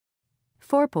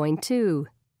4.2.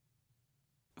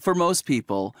 For most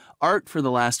people, art for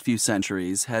the last few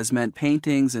centuries has meant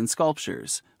paintings and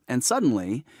sculptures, and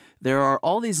suddenly, there are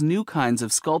all these new kinds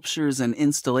of sculptures and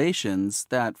installations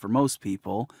that, for most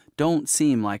people, don't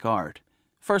seem like art.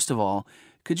 First of all,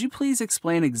 could you please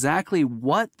explain exactly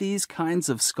what these kinds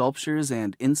of sculptures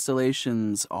and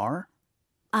installations are?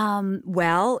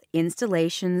 Well,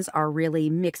 installations are really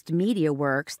mixed media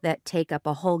works that take up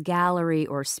a whole gallery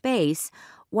or space,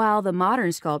 while the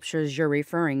modern sculptures you're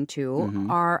referring to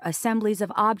are assemblies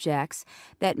of objects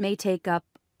that may take up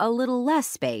a little less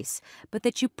space, but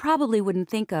that you probably wouldn't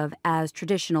think of as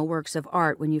traditional works of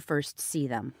art when you first see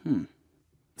them.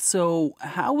 So,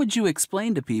 how would you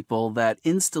explain to people that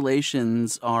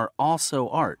installations are also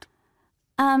art?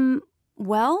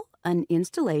 Well, an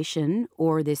installation,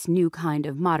 or this new kind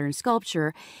of modern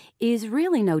sculpture, is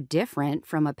really no different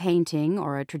from a painting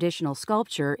or a traditional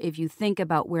sculpture if you think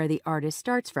about where the artist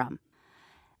starts from.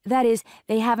 That is,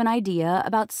 they have an idea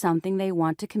about something they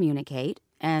want to communicate,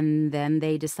 and then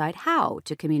they decide how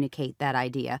to communicate that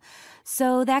idea.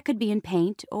 So that could be in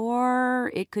paint,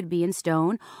 or it could be in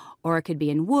stone, or it could be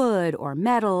in wood or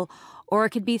metal, or it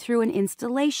could be through an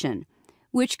installation,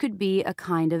 which could be a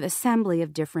kind of assembly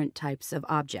of different types of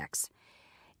objects.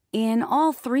 In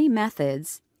all three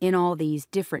methods, in all these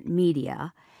different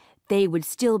media, they would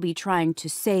still be trying to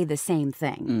say the same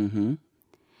thing.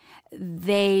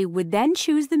 They would then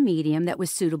choose the medium that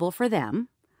was suitable for them,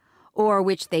 or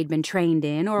which they'd been trained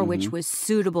in, or which was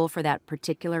suitable for that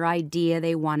particular idea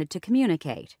they wanted to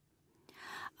communicate.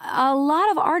 A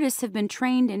lot of artists have been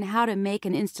trained in how to make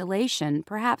an installation,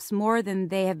 perhaps more than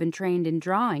they have been trained in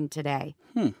drawing today.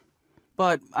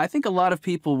 But I think a lot of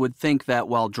people would think that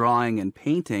while drawing and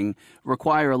painting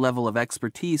require a level of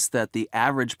expertise that the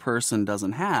average person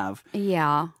doesn't have,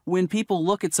 Yeah. when people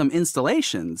look at some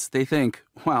installations, they think,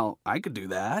 well, I could do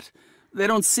that. They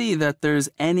don't see that there's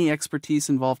any expertise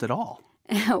involved at all.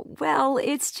 Well,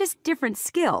 it's just different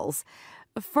skills.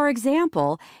 For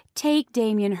example, take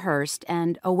Damien Hirst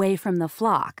and Away from the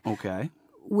Flock, Okay.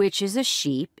 which is a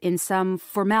sheep in some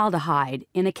formaldehyde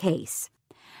in a case.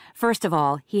 First of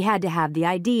all, he had to have the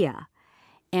idea.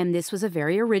 And this was a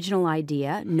very original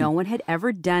idea. No one had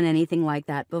ever done anything like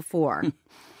that before.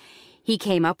 He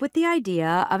came up with the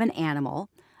idea of an animal,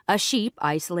 a sheep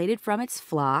isolated from its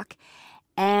flock,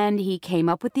 and he came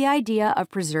up with the idea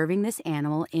of preserving this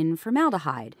animal in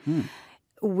formaldehyde,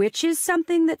 which is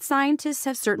something that scientists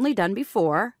have certainly done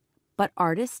before, but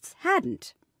artists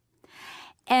hadn't.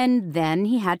 And then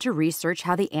he had to research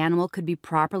how the animal could be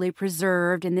properly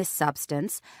preserved in this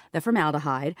substance, the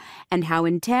formaldehyde, and how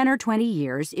in 10 or 20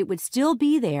 years it would still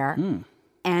be there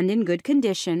and in good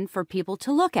condition for people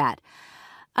to look at.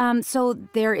 So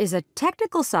there is a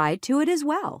technical side to it as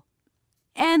well.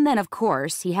 And then, of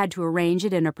course, he had to arrange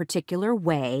it in a particular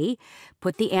way,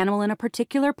 put the animal in a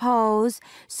particular pose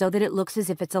so that it looks as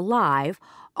if it's alive,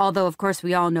 although, of course,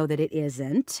 we all know that it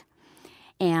isn't.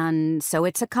 And so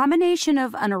it's a combination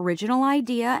of an original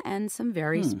idea and some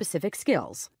very specific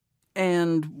skills.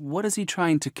 And what is he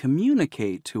trying to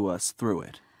communicate to us through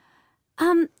it?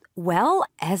 Well,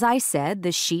 as I said,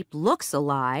 the sheep looks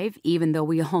alive, even though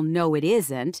we all know it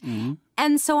isn't.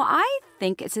 And so I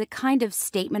think it's a kind of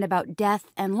statement about death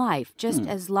and life, just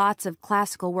as lots of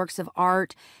classical works of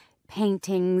art,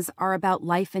 paintings are about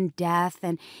life and death,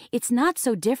 and it's not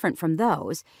so different from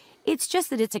those. It's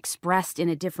just that it's expressed in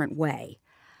a different way.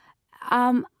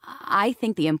 I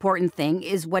think the important thing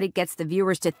is what it gets the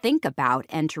viewers to think about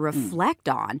and to reflect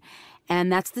on,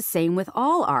 and that's the same with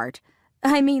all art.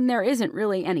 I mean, there isn't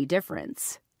really any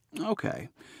difference. Okay.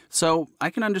 So I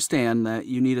can understand that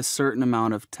you need a certain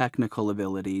amount of technical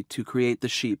ability to create the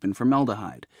sheep in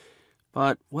formaldehyde.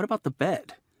 But what about the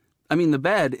bed? I mean, the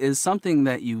bed is something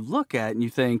that you look at and you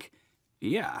think,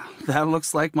 yeah, that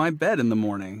looks like my bed in the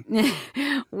morning.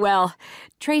 Well,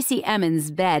 Tracy Emin's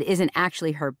bed isn't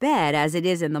actually her bed as it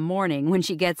is in the morning when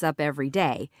she gets up every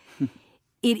day.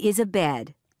 It is a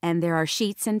bed, and there are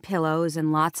sheets and pillows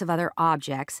and lots of other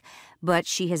objects, but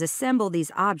she has assembled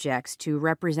these objects to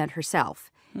represent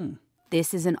herself.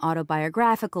 This is an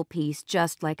autobiographical piece,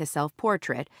 just like a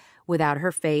self-portrait, without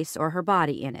her face or her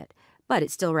body in it, but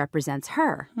it still represents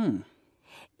her.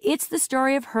 It's the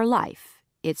story of her life.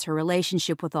 It's her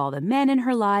relationship with all the men in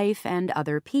her life and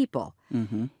other people.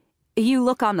 You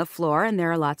look on the floor, and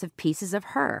there are lots of pieces of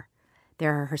her.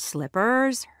 There are her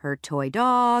slippers, her toy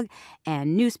dog,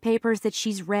 and newspapers that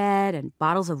she's read, and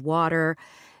bottles of water.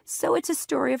 So it's a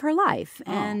story of her life,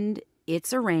 and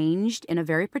it's arranged in a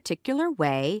very particular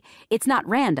way. It's not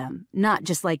random, not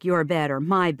just like your bed or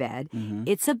my bed.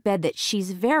 It's a bed that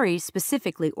she's very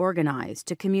specifically organized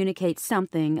to communicate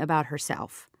something about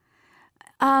herself.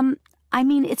 I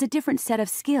mean, it's a different set of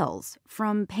skills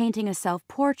from painting a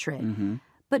self-portrait. Mm-hmm.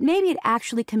 But maybe it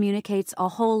actually communicates a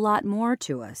whole lot more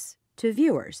to us, to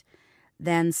viewers,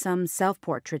 than some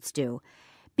self-portraits do,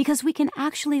 because we can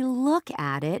actually look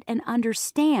at it and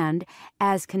understand,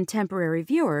 as contemporary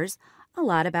viewers, a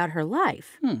lot about her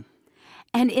life.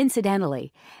 And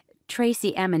incidentally,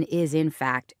 Tracy Emin is, in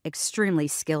fact, extremely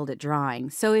skilled at drawing,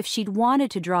 so if she'd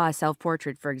wanted to draw a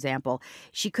self-portrait, for example,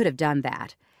 she could have done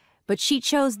that. But she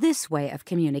chose this way of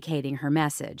communicating her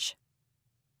message.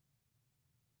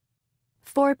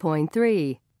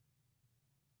 4.3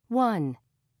 1.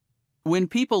 When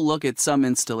people look at some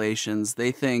installations,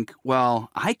 they think, well,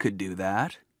 I could do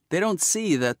that. They don't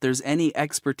see that there's any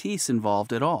expertise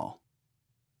involved at all.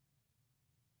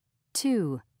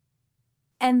 2.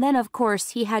 And then, of course,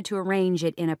 he had to arrange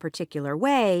it in a particular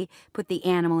way, put the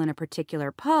animal in a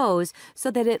particular pose,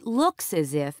 so that it looks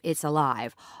as if it's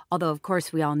alive, although, of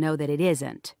course, we all know that it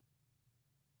isn't.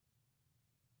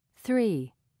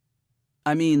 3.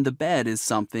 I mean, the bed is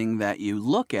something that you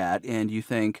look at and you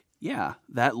think, yeah,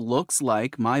 that looks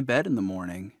like my bed in the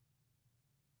morning.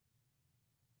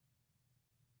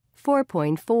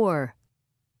 4.4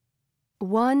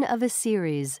 One of a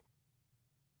series.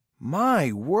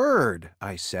 My word,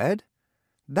 I said.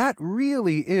 That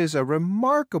really is a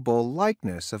remarkable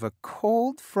likeness of a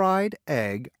cold fried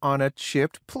egg on a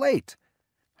chipped plate.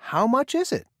 How much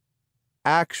is it?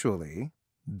 Actually,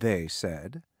 they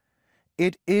said,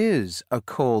 it is a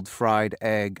cold fried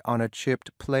egg on a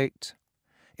chipped plate.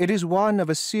 It is one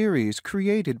of a series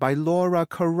created by Laura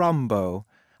Carumbo,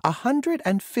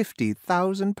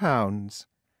 £150,000.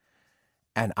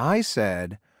 And I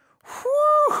said,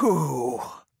 whoo!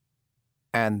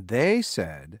 And they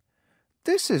said,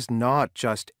 this is not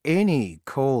just any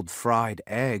cold fried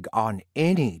egg on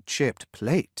any chipped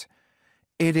plate.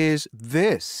 It is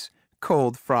this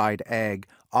cold fried egg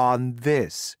on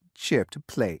this chipped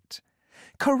plate.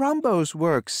 Carumbo's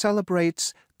work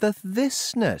celebrates the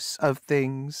thisness of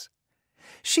things.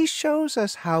 She shows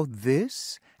us how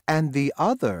this and the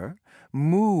other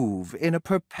move in a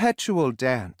perpetual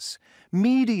dance,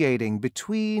 mediating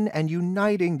between and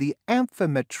uniting the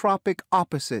amphimetropic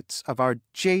opposites of our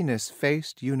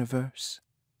Janus-faced universe.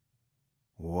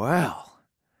 Well,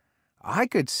 I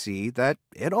could see that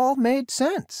it all made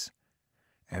sense.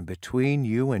 And between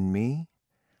you and me,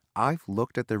 I've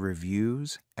looked at the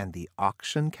reviews and the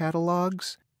auction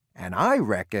catalogs, and I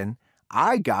reckon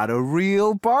I got a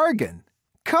real bargain.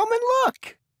 Come and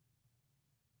look!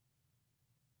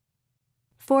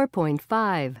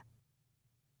 4.5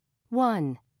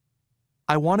 1.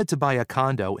 I wanted to buy a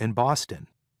condo in Boston.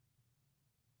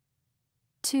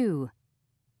 2.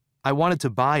 I wanted to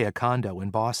buy a condo in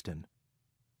Boston.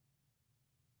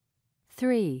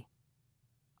 3.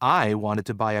 I wanted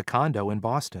to buy a condo in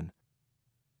Boston.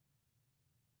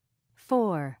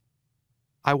 4.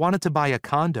 I wanted to buy a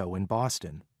condo in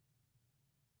Boston.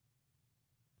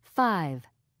 5.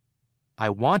 I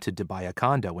wanted to buy a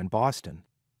condo in Boston.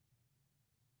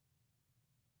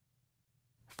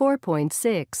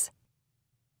 4.6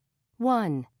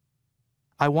 1.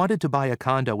 I wanted to buy a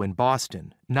condo in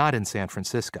Boston, not in San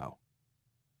Francisco.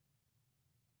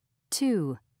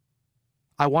 2.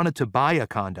 I wanted to buy a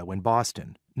condo in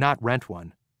Boston, not rent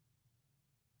one.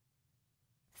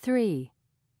 3.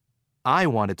 I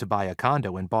wanted to buy a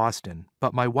condo in Boston,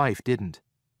 but my wife didn't.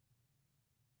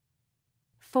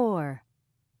 4.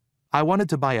 I wanted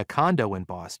to buy a condo in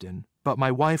Boston, but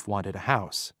my wife wanted a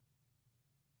house.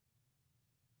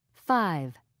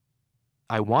 5.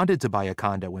 I wanted to buy a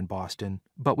condo in Boston,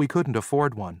 but we couldn't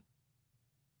afford one.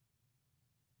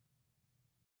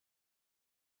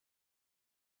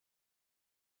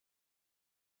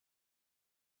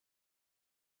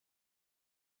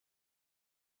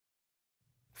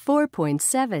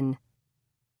 .7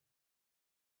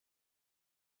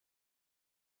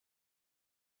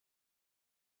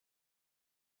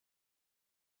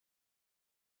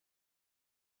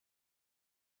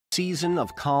 Season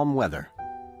of Calm Weather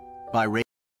by Ray.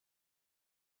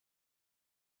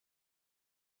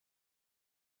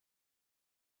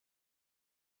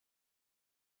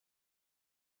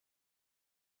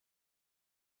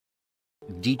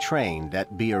 Detrained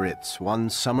at Biarritz one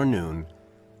summer noon,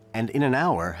 and in an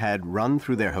hour had run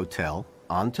through their hotel,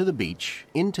 onto the beach,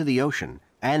 into the ocean,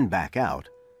 and back out,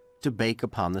 to bake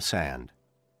upon the sand.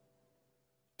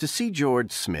 To see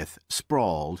George Smith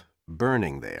sprawled,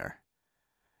 burning there.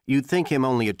 You'd think him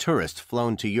only a tourist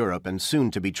flown to Europe and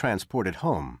soon to be transported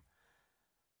home.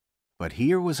 But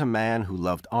here was a man who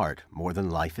loved art more than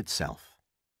life itself.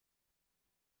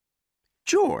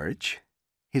 "George,"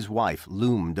 his wife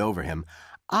loomed over him,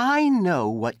 I know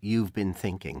what you've been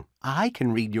thinking. I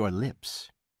can read your lips.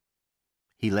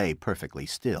 He lay perfectly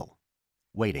still,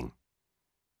 waiting.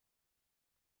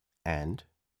 And?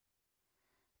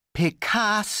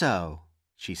 Picasso,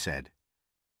 she said.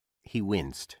 He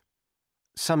winced.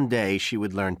 Someday she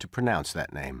would learn to pronounce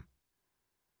that name.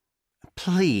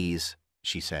 Please,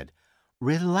 she said,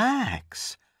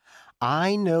 relax.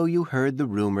 I know you heard the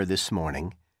rumor this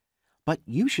morning, but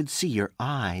you should see your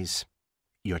eyes.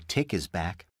 Your tic is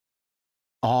back.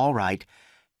 All right,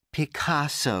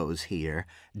 Picasso's here,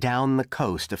 down the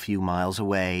coast a few miles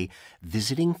away,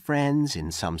 visiting friends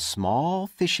in some small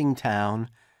fishing town.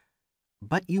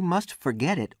 But you must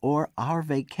forget it, or our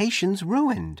vacation's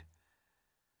ruined.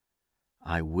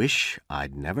 I wish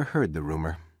I'd never heard the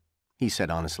rumor, he said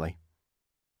honestly.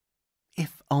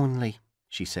 If only,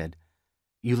 she said,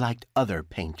 you liked other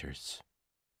painters.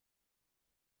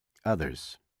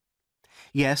 Others.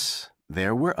 Yes,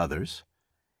 there were others.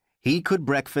 He could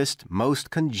breakfast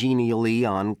most congenially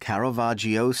on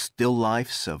Caravaggio still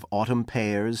lifes of autumn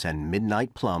pears and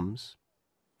midnight plums.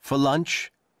 For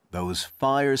lunch, those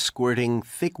fire-squirting,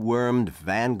 thick-wormed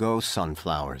Van Gogh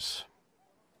sunflowers.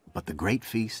 But the great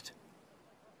feast,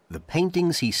 the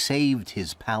paintings he saved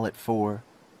his palate for,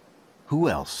 who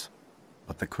else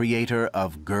but the creator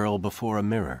of Girl Before a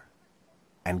Mirror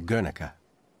and Guernica?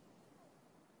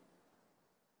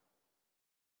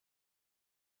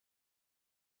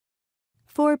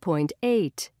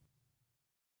 .8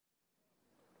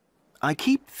 I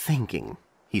keep thinking,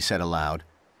 he said aloud,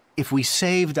 if we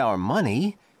saved our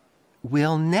money,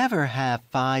 we'll never have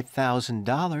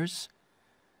 $5,000.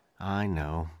 I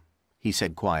know, he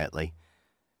said quietly,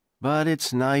 but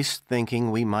it's nice thinking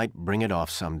we might bring it off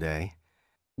someday.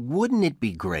 Wouldn't it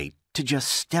be great to just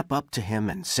step up to him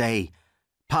and say,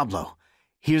 Pablo,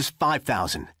 here's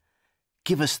 5,000.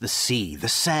 Give us the sea, the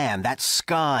sand, that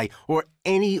sky, or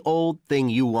any old thing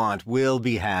you want. We'll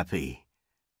be happy.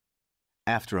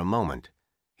 After a moment,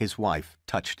 his wife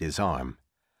touched his arm.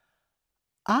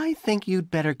 I think you'd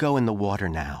better go in the water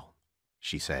now,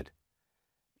 she said.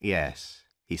 Yes,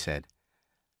 he said.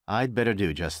 I'd better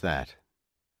do just that.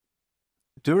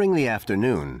 During the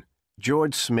afternoon,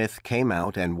 George Smith came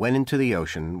out and went into the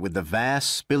ocean with the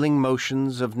vast spilling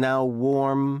motions of now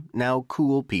warm, now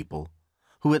cool people,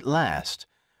 who at last,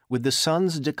 with the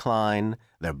sun's decline,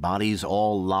 their bodies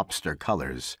all lobster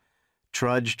colors,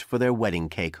 trudged for their wedding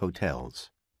cake hotels.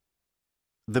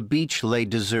 The beach lay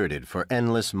deserted for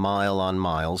endless mile on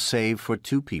mile save for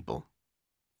two people.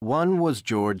 One was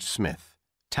George Smith,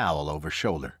 towel over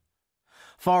shoulder.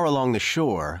 Far along the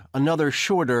shore, another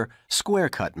shorter,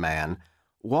 square-cut man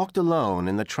walked alone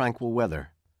in the tranquil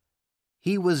weather.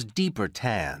 He was deeper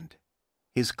tanned,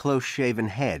 his close-shaven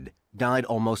head dyed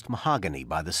almost mahogany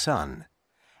by the sun,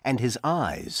 and his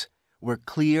eyes were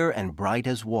clear and bright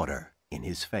as water in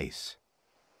his face.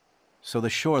 So the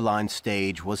shoreline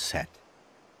stage was set,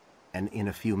 and in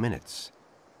a few minutes,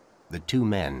 the two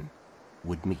men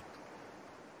would meet.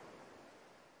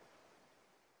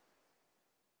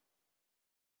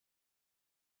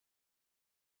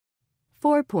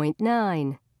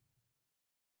 .9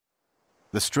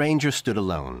 The stranger stood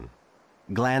alone.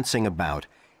 Glancing about,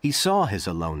 he saw his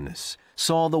aloneness,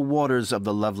 saw the waters of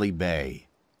the lovely bay,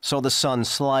 saw the sun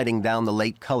sliding down the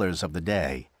late colors of the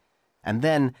day, and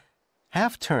then,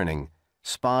 half turning,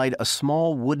 spied a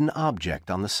small wooden object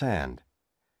on the sand.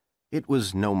 It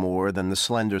was no more than the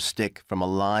slender stick from a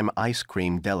lime ice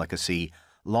cream delicacy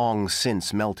long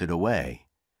since melted away.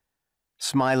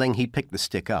 Smiling, he picked the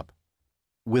stick up.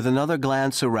 With another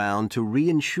glance around to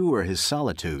reinsure his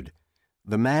solitude,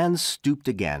 the man stooped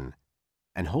again,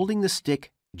 and holding the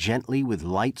stick gently with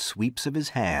light sweeps of his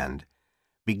hand,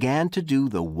 began to do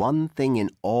the one thing in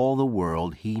all the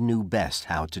world he knew best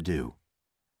how to do.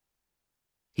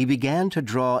 He began to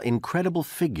draw incredible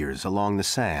figures along the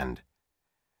sand.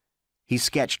 He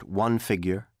sketched one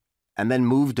figure, and then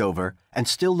moved over, and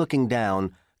still looking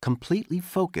down, completely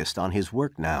focused on his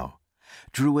work now,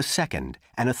 drew a second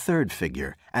and a third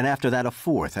figure, and after that a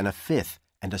fourth and a fifth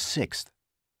and a sixth.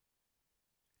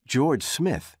 George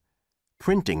Smith,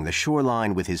 printing the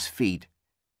shoreline with his feet,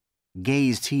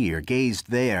 gazed here, gazed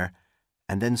there,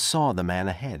 and then saw the man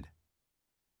ahead.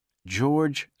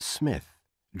 George Smith,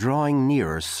 drawing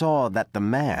nearer, saw that the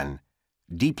man,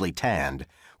 deeply tanned,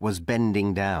 was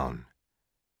bending down.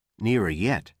 Nearer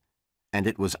yet, and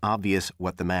it was obvious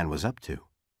what the man was up to.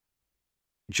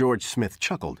 George Smith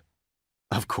chuckled.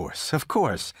 Of course, of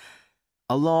course.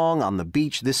 Along on the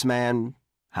beach this man,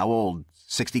 how old,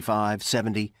 65,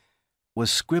 70,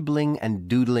 was scribbling and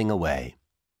doodling away.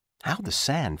 How the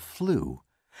sand flew!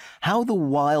 How the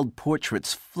wild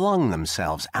portraits flung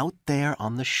themselves out there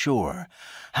on the shore.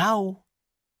 How...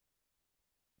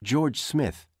 George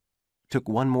Smith took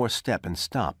one more step and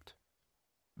stopped,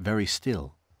 very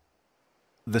still.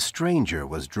 The stranger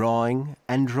was drawing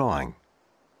and drawing,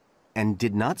 and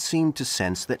did not seem to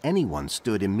sense that anyone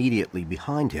stood immediately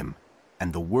behind him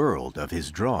and the world of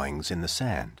his drawings in the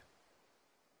sand.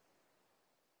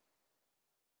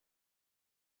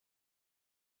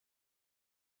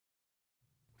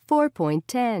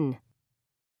 (4.10)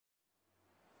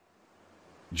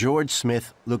 George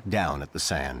Smith looked down at the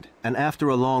sand, and after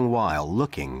a long while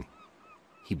looking,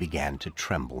 he began to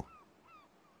tremble.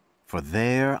 For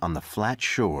there on the flat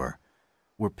shore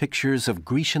were pictures of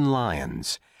Grecian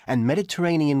lions and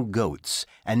Mediterranean goats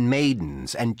and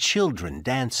maidens and children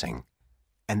dancing,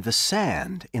 and the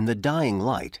sand in the dying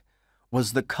light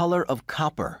was the color of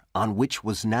copper on which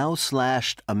was now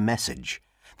slashed a message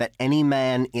that any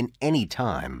man in any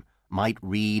time might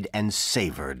read and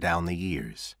savor down the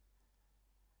years.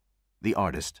 The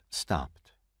artist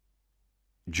stopped.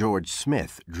 George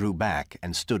Smith drew back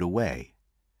and stood away.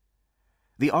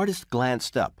 The artist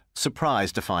glanced up,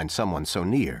 surprised to find someone so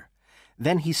near.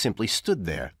 Then he simply stood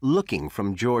there, looking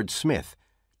from George Smith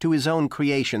to his own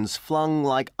creations flung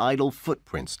like idle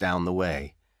footprints down the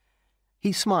way.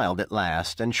 He smiled at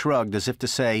last and shrugged as if to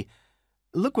say,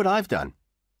 "Look what I've done.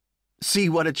 See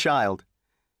what a child.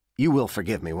 You will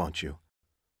forgive me, won't you?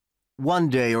 One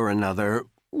day or another,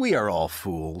 we are all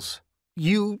fools.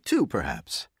 You too,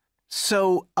 perhaps.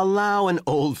 So allow an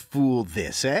old fool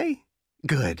this, eh?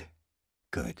 Good,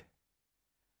 good."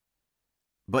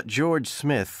 But George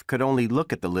Smith could only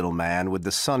look at the little man with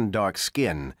the sun-dark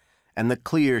skin and the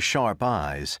clear, sharp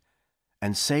eyes,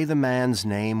 and say the man's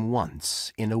name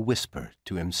once in a whisper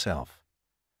to himself.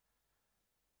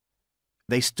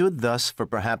 They stood thus for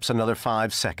perhaps another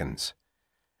 5 seconds.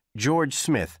 George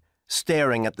Smith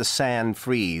staring at the sand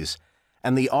frieze,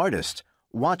 and the artist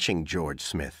watching George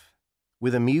Smith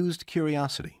with amused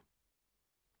curiosity.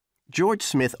 George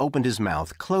Smith opened his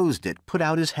mouth, closed it, put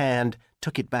out his hand,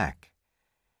 took it back.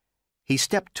 He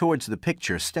stepped towards the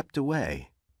picture, stepped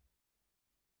away.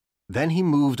 Then he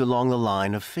moved along the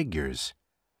line of figures,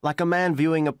 like a man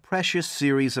viewing a precious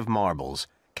series of marbles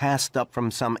cast up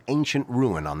from some ancient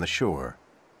ruin on the shore.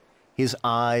 His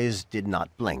eyes did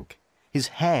not blink. His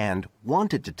hand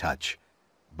wanted to touch,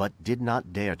 but did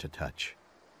not dare to touch.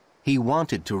 He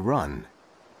wanted to run,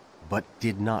 but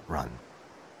did not run.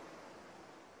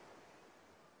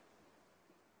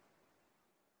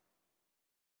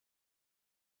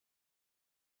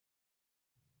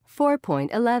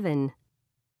 (4.11)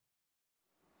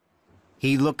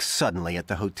 He looked suddenly at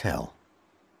the hotel.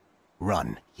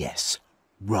 Run, yes,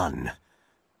 run.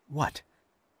 What?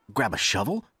 Grab a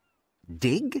shovel?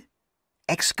 Dig?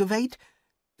 Excavate?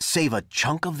 Save a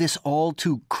chunk of this all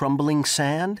too crumbling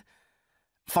sand?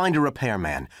 Find a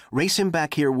repairman, race him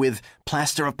back here with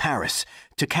plaster of Paris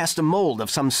to cast a mold of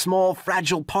some small,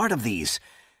 fragile part of these.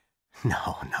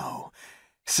 No, no.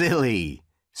 Silly,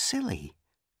 silly.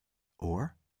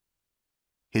 Or?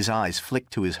 His eyes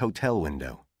flicked to his hotel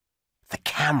window. The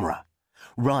camera.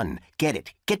 Run, get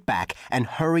it, get back, and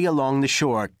hurry along the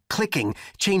shore, clicking,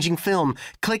 changing film,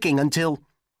 clicking until...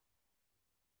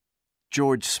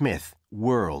 George Smith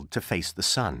whirled to face the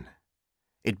sun.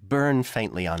 It burned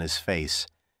faintly on his face.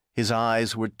 His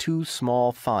eyes were 2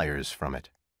 small fires from it.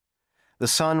 The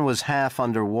sun was half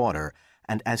under water,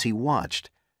 and as he watched,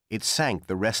 it sank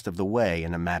the rest of the way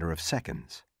in a matter of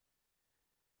seconds.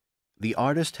 The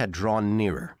artist had drawn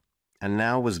nearer, and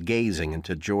now was gazing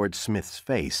into George Smith's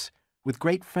face with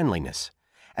great friendliness,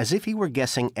 as if he were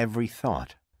guessing every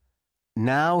thought.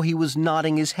 Now he was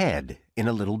nodding his head in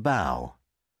a little bow.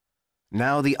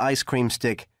 Now the ice cream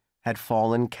stick had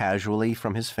fallen casually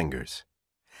from his fingers.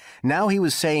 Now he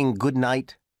was saying good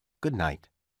night, good night.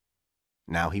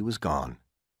 Now he was gone,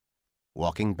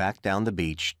 walking back down the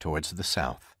beach towards the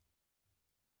south.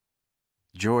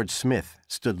 George Smith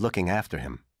stood looking after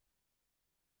him.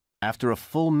 After a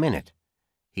full minute,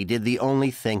 he did the only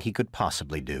thing he could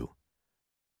possibly do.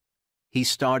 He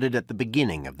started at the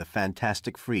beginning of the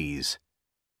fantastic frieze,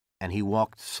 and he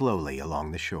walked slowly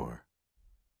along the shore.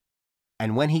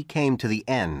 And when he came to the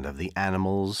end of the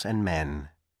animals and men,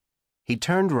 he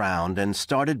turned round and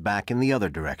started back in the other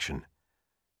direction,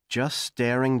 just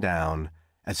staring down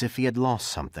as if he had lost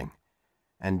something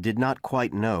and did not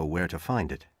quite know where to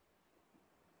find it.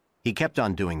 He kept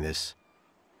on doing this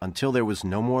until there was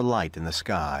no more light in the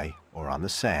sky or on the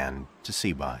sand to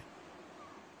see by.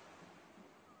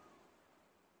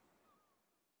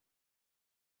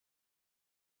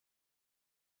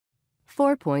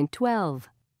 (4.12)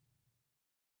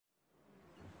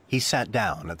 He sat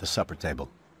down at the supper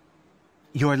table.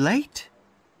 "You're late,"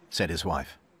 said his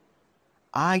wife.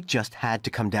 "I just had to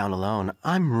come down alone.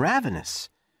 I'm ravenous."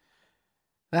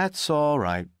 "That's all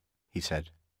right," he said.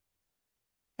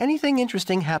 "Anything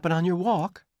interesting happen on your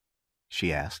walk?"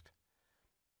 she asked.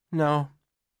 "No,"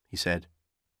 he said.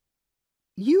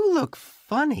 "You look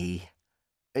funny.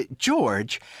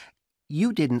 George,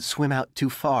 you didn't swim out too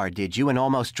far, did you, and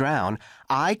almost drown?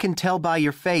 I can tell by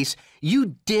your face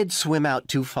you did swim out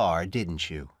too far, didn't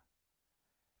you?"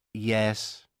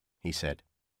 "Yes," he said.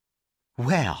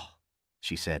 "Well,"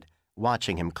 she said,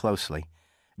 watching him closely,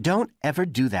 "don't ever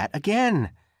do that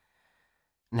again.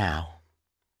 Now,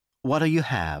 what'll you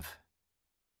have?"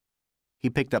 He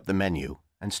picked up the menu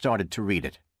and started to read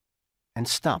it, and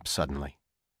stopped suddenly.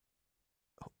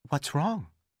 "What's wrong?"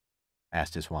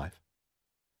 asked his wife.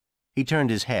 He turned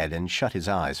his head and shut his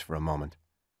eyes for a moment.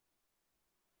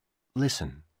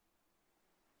 "Listen."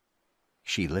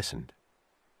 She listened.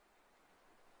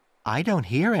 "I don't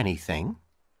hear anything,"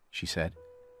 she said.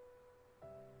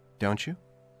 "Don't you?"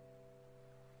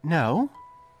 "No.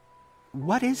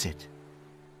 What is it?"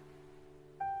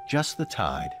 "Just the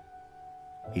tide,"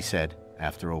 he said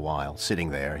after a while, sitting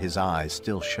there, his eyes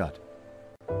still shut.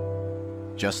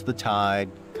 "Just the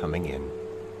tide coming in."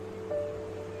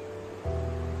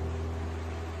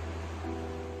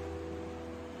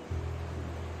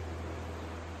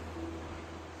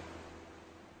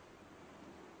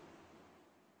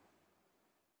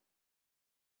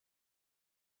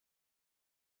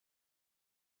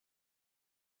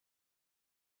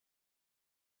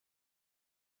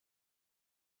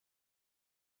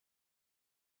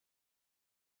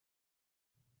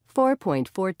 Four point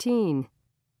 14.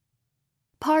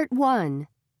 Part 1.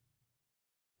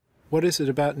 What is it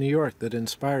about New York that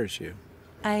inspires you?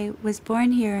 I was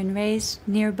born here and raised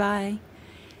nearby,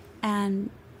 and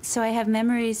so I have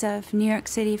memories of New York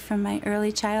City from my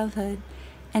early childhood,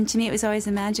 and to me it was always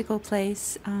a magical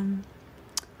place.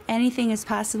 Anything is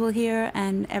possible here,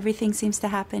 and everything seems to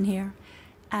happen here.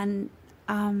 And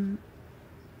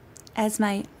as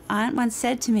my aunt once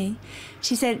said to me,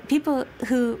 she said, people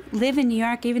who live in New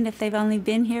York, even if they've only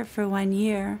been here for 1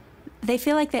 year, they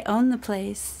feel like they own the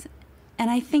place. And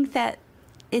I think that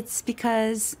it's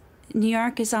because New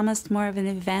York is almost more of an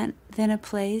event than a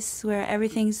place where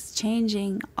everything's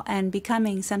changing and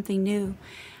becoming something new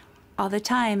all the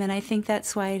time. And I think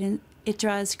that's why it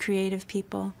draws creative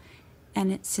people, and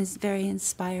it's very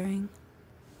inspiring.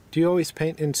 Do you always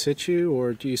paint in situ,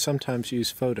 or do you sometimes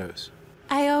use photos?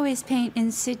 I always paint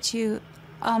in situ,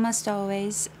 almost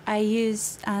always. I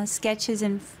use sketches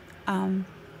and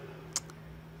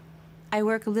I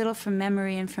work a little from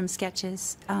memory and from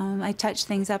sketches. I touch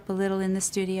things up a little in the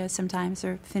studio sometimes,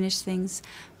 or finish things.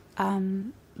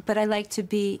 But I like to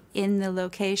be in the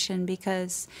location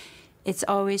because it's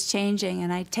always changing,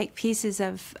 and I take pieces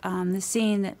of the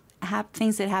scene,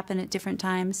 things that happen at different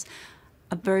times.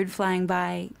 A bird flying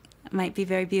by might be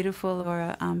very beautiful,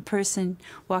 or a person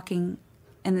walking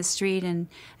in the street and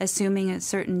assuming a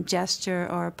certain gesture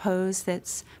or a pose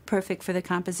that's perfect for the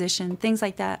composition. Things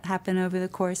like that happen over the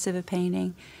course of a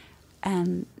painting,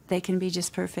 and they can be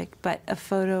just perfect. But a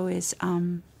photo is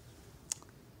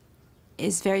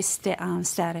very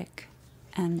static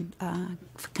and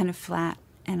kind of flat,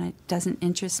 and it doesn't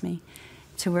interest me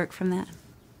to work from that.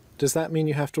 Does that mean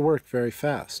you have to work very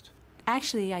fast?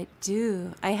 Actually, I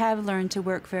do. I have learned to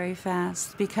work very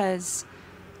fast because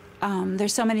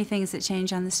there's so many things that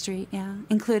change on the street, yeah,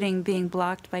 including being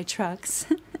blocked by trucks.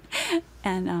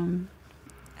 And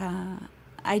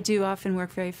I do often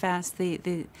work very fast.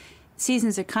 The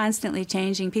seasons are constantly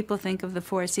changing. People think of the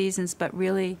 4 seasons, but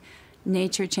really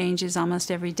nature changes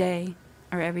almost every day.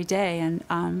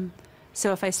 And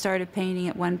so if I start a painting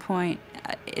at one point,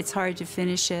 it's hard to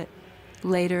finish it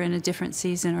later in a different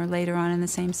season or later on in the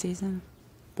same season.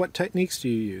 What techniques do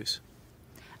you use?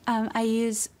 I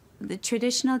use the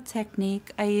traditional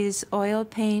technique. I use oil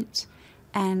paint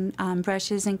and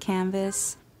brushes and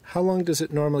canvas. How long does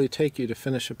it normally take you to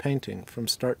finish a painting from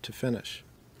start to finish?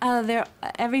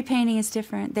 Every painting is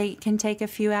different. They can take a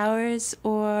few hours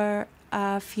or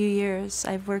a few years.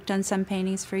 I've worked on some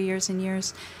paintings for years and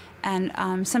years, and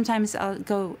sometimes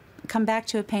I'll come back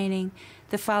to a painting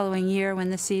the following year when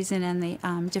the season and the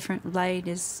different light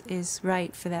is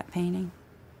right for that painting.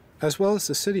 As well as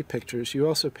the city pictures, you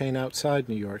also paint outside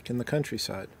New York in the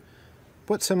countryside.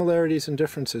 What similarities and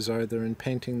differences are there in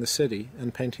painting the city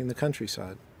and painting the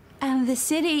countryside? The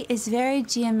city is very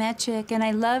geometric, and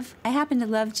I happen to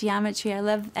love geometry. I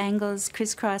love angles,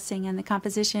 crisscrossing, and the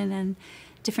composition and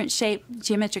different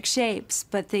geometric shapes.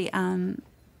 But the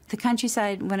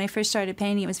countryside, when I first started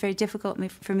painting, it was very difficult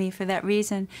for me for that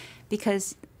reason,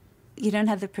 because you don't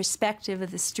have the perspective of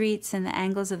the streets and the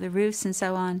angles of the roofs and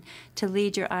so on to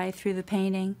lead your eye through the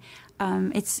painting.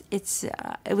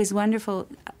 It was a wonderful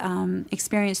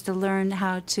experience to learn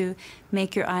how to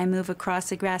make your eye move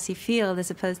across a grassy field as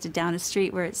opposed to down a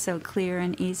street where it's so clear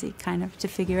and easy kind of to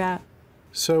figure out.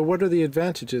 So what are the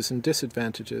advantages and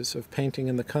disadvantages of painting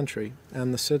in the country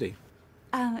and the city?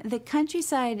 The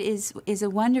countryside is a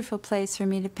wonderful place for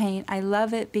me to paint. I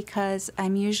love it because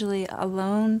I'm usually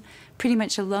alone, pretty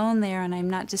much alone there, and I'm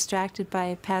not distracted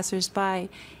by passers-by.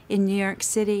 In New York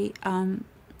City,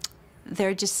 there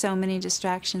are just so many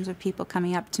distractions of people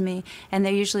coming up to me, and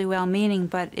they're usually well-meaning,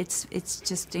 but it's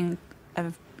just an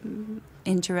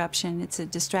interruption. It's a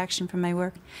distraction from my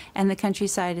work. And the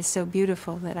countryside is so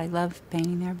beautiful that I love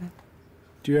painting there. But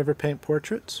do you ever paint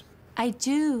portraits? I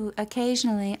do,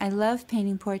 occasionally. I love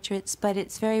painting portraits, but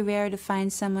it's very rare to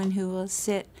find someone who will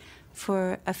sit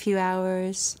for a few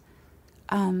hours,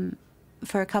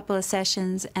 for a couple of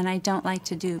sessions, and I don't like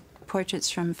to do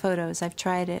portraits from photos. I've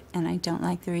tried it, and I don't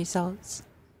like the results.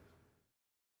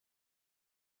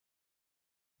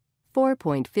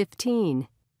 4.15.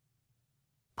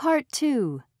 Part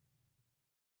 2.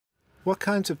 What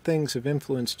kinds of things have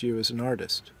influenced you as an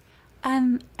artist?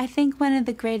 I think one of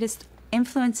the greatest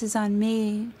influences on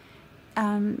me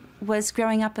was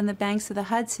growing up on the banks of the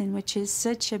Hudson, which is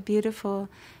such a beautiful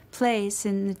place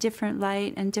in a different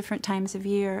light and different times of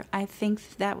year. I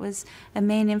think that was a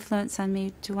main influence on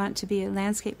me to want to be a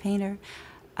landscape painter.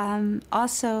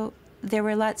 Also, there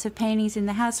were lots of paintings in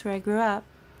the house where I grew up,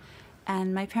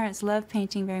 and my parents loved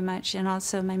painting very much, and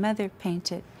also my mother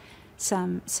painted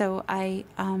some. So I,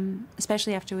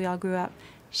 especially after we all grew up,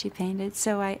 she painted.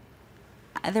 So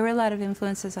there were a lot of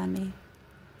influences on me.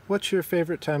 What's your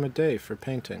favorite time of day for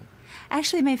painting?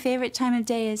 Actually, my favorite time of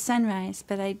day is sunrise,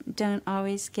 but I don't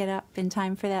always get up in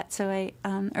time for that. So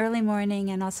early morning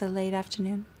and also late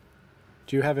afternoon.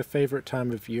 Do you have a favorite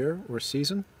time of year or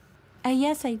season?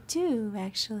 Yes, I do,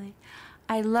 actually.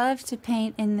 I love to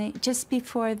paint just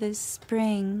before the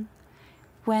spring,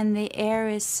 when the air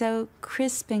is so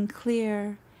crisp and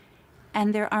clear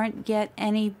and there aren't yet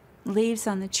any leaves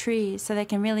on the trees, so they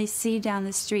can really see down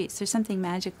the streets. There's something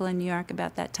magical in New York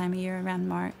about that time of year around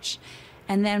March.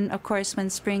 And then, of course,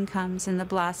 when spring comes and the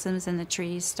blossoms and the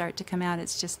trees start to come out,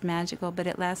 it's just magical, but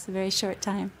it lasts a very short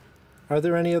time. Are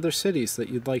there any other cities that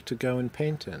you'd like to go and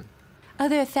paint in? Oh,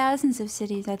 there are thousands of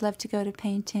cities I'd love to go to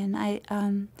paint in.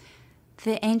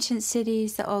 The ancient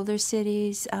cities, the older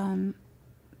cities,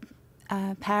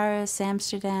 Paris,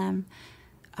 Amsterdam,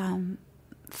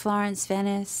 Florence,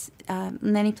 Venice,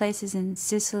 many places in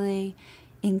Sicily,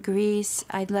 in Greece.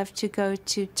 I'd love to go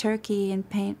to Turkey and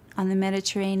paint on the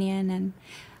Mediterranean,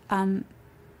 and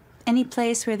any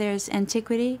place where there's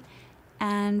antiquity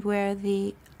and where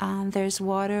there's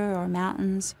water or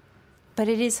mountains. But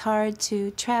it is hard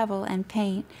to travel and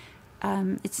paint.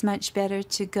 It's much better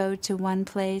to go to one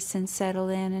place and settle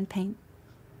in and paint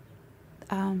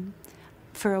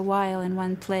for a while in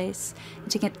one place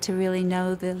to get to really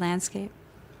know the landscape.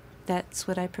 That's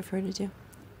what I prefer to do.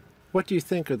 What do you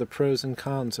think are the pros and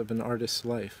cons of an artist's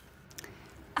life?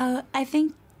 I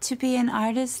think to be an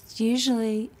artist,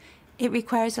 usually it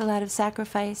requires a lot of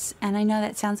sacrifice. And I know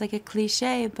that sounds like a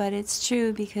cliche, but it's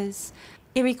true because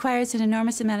it requires an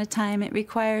enormous amount of time. It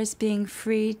requires being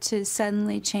free to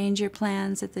suddenly change your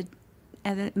plans at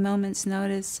a moment's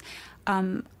notice.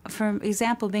 For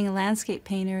example, being a landscape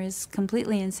painter is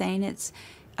completely insane.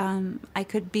 I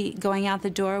could be going out the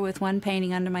door with one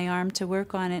painting under my arm to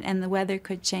work on it, and the weather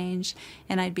could change,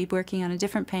 and I'd be working on a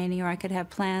different painting, or I could have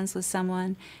plans with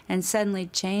someone and suddenly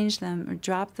change them or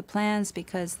drop the plans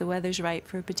because the weather's right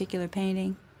for a particular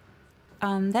painting.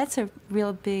 That's a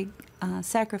real big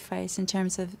sacrifice in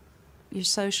terms of your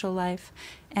social life,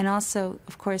 and also,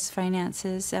 of course,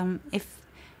 finances.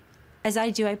 As I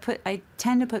do, I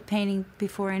tend to put painting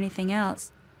before anything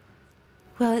else.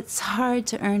 Well, it's hard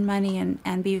to earn money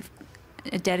and be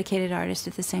a dedicated artist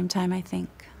at the same time, I think.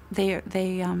 They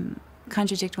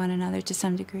contradict one another to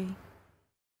some degree.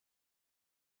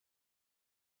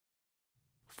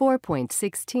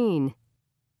 4.16.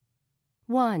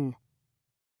 1.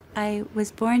 I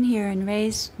was born here and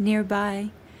raised nearby,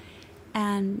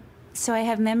 and so I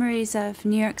have memories of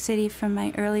New York City from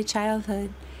my early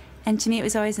childhood, and to me it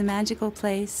was always a magical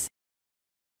place.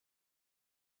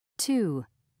 2.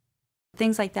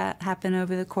 Things like that happen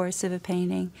over the course of a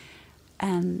painting,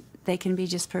 and they can be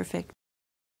just perfect.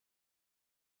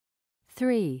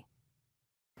 3.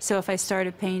 So if I start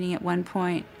a painting at one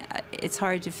point, it's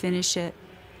hard to finish it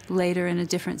later in a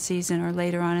different season or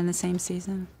later on in the same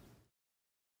season.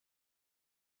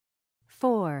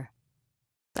 4.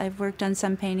 I've worked on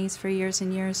some paintings for years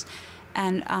and years,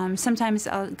 And sometimes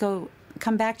I'll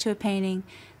come back to a painting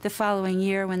the following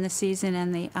year when the season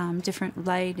and the different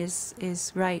light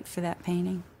is right for that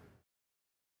painting.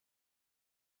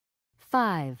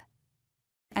 5.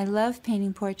 I love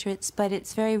painting portraits, but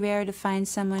it's very rare to find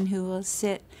someone who will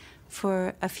sit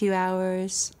for a few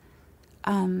hours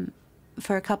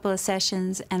for a couple of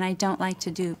sessions, and I don't like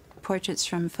to do portraits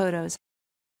from photos.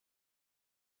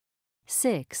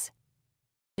 6.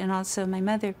 And also my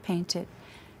mother painted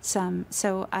some,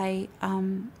 so I,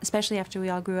 especially after we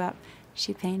all grew up,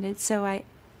 she painted, so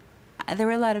there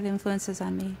were a lot of influences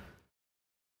on me.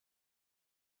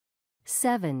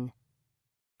 7.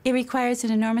 It requires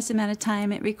an enormous amount of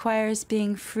time. It requires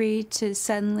being free to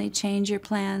suddenly change your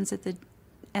plans at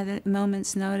a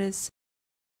moment's notice.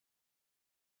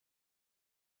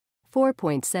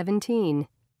 4.17.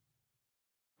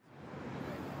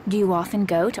 Do you often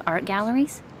go to art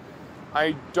galleries?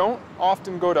 I don't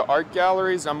often go to art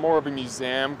galleries. I'm more of a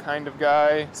museum kind of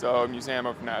guy. So a museum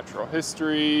of natural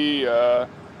history,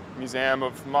 museum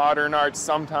of modern art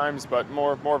sometimes, but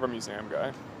more of a museum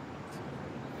guy.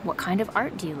 What kind of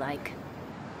art do you like?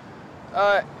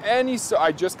 So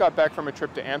I just got back from a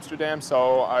trip to Amsterdam,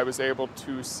 so I was able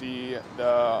to see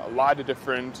a lot of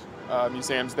different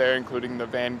museums there, including the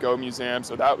Van Gogh Museum.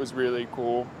 So that was really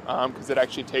cool because it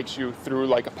actually takes you through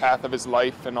like a path of his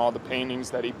life and all the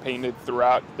paintings that he painted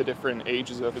throughout the different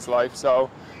ages of his life. So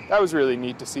that was really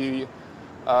neat to see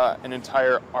an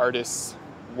entire artist's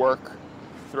work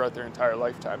throughout their entire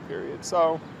lifetime period.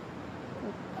 So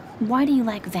why do you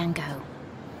like Van Gogh?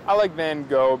 I like Van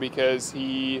Gogh because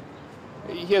he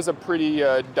has a pretty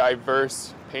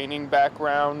diverse painting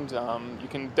background. You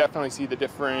can definitely see the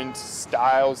different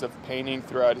styles of painting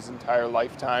throughout his entire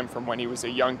lifetime, from when he was a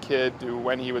young kid to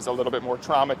when he was a little bit more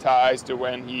traumatized to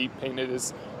when he painted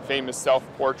his famous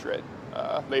self-portrait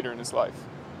later in his life.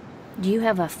 Do you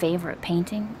have a favorite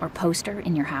painting or poster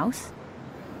in your house?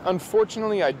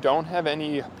 Unfortunately, I don't have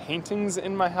any paintings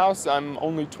in my house. I'm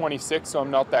only 26, so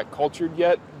I'm not that cultured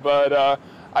yet, but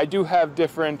I do have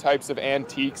different types of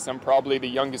antiques. I'm probably the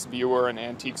youngest viewer in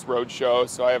Antiques Roadshow,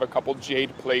 so I have a couple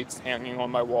jade plates hanging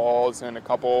on my walls and a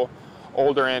couple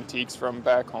older antiques from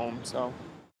back home. So,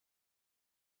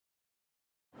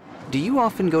 do you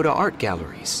often go to art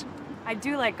galleries? I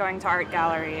do like going to art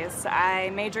galleries.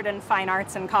 I majored in fine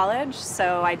arts in college,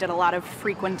 so I did a lot of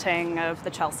frequenting of the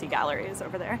Chelsea galleries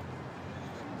over there.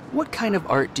 What kind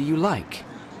of art do you like?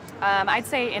 I'd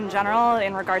say in general,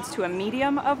 in regards to a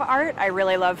medium of art, I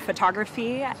really love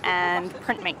photography and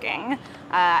printmaking.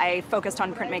 I focused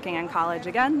on printmaking in college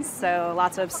again, so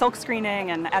lots of silk screening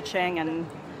and etching and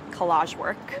collage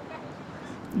work.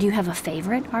 Do you have a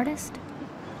favorite artist?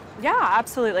 Yeah,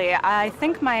 absolutely. I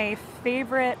think my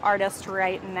favorite artist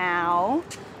right now,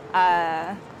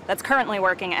 that's currently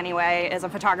working anyway, is a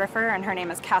photographer, and her name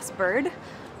is Cass Bird.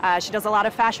 She does a lot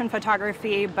of fashion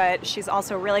photography, but she's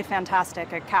also really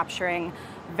fantastic at capturing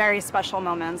very special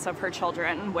moments of her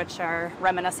children, which are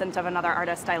reminiscent of another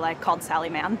artist I like called Sally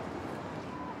Mann.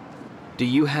 Do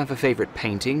you have a favorite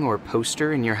painting or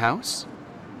poster in your house?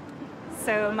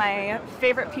 So my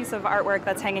favorite piece of artwork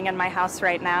that's hanging in my house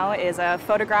right now is a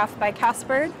photograph by Cass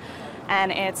Bird,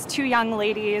 and it's two young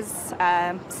ladies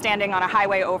standing on a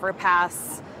highway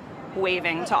overpass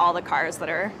waving to all the cars that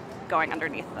are going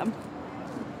underneath them.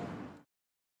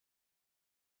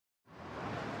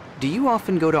 Do you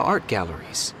often go to art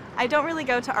galleries? I don't really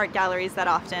go to art galleries that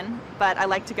often, but I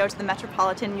like to go to the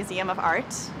Metropolitan Museum of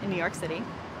Art in New York City.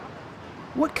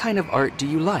 What kind of art do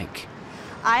you like?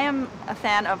 I am a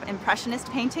fan of Impressionist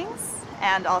paintings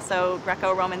and also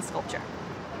Greco-Roman sculpture.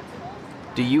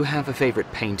 Do you have a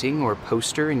favorite painting or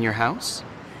poster in your house?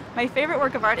 My favorite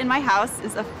work of art in my house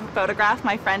is a photograph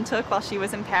my friend took while she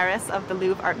was in Paris of the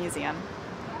Louvre Art Museum.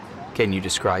 Can you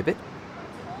describe it?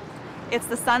 It's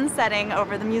the sun setting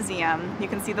over the museum. You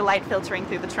can see the light filtering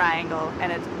through the triangle, and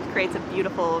it creates a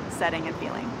beautiful setting and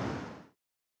feeling.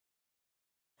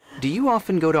 Do you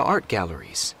often go to art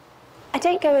galleries? I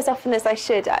don't go as often as I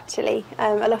should, actually.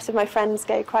 A lot of my friends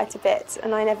go quite a bit,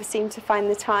 and I never seem to find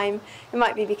the time. It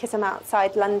might be because I'm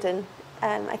outside London.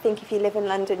 I think if you live in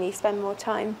London, you spend more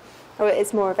time, or it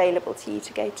is more available to you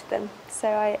to go to them.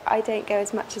 So I don't go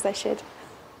as much as I should.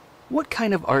 What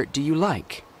kind of art do you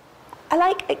like? I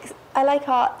like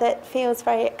art that feels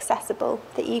very accessible,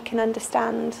 that you can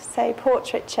understand. So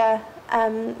portraiture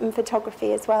and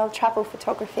photography as well, travel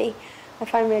photography, I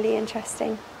find really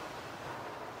interesting.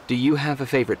 Do you have a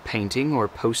favorite painting or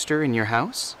poster in your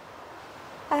house?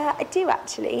 I do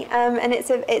actually, and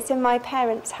it's in my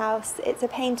parents' house. It's a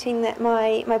painting that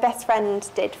my best friend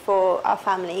did for our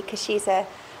family because she's an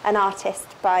artist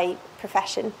by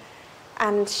profession,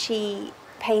 and she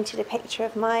painted a picture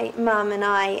of my mum and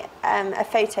I, a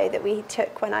photo that we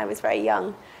took when I was very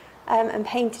young, and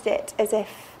painted it as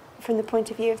if from the point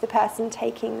of view of the person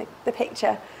taking the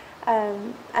picture.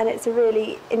 And it's a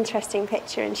really interesting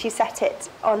picture, and she set it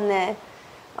on the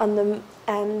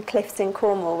cliffs in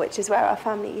Cornwall, which is where our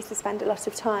family used to spend a lot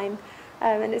of time.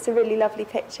 And it's a really lovely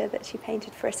picture that she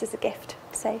painted for us as a gift.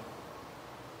 So,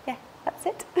 yeah, that's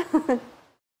it.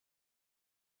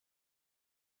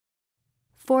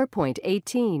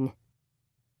 4.18.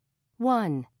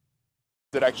 1.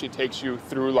 It actually takes you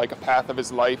through like a path of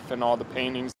his life and all the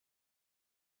paintings.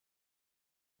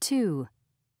 2.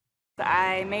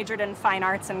 I majored in fine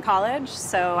arts in college,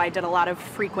 so I did a lot of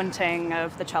frequenting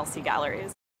of the Chelsea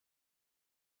galleries.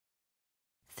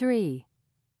 3.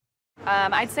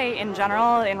 I'd say in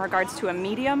general, in regards to a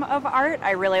medium of art,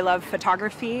 I really love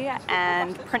photography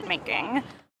and printmaking.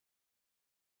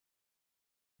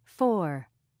 4.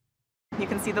 You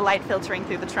can see the light filtering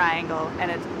through the triangle,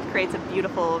 and it creates a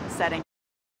beautiful setting.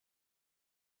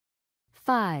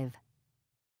 5.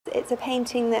 It's a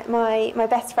painting that my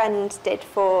best friend did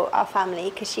for our family,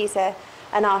 because she's an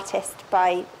artist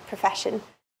by profession.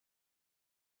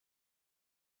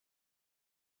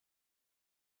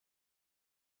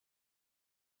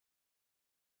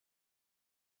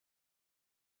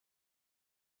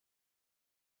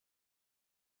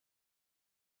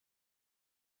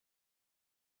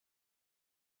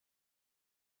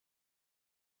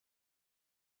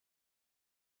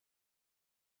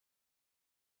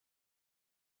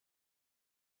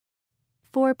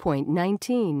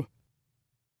 4.19.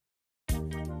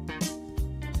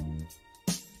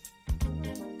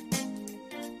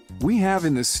 We have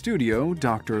in the studio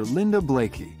Dr. Linda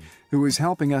Blakey, who is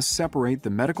helping us separate the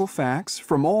medical facts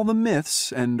from all the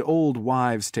myths and old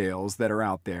wives' tales that are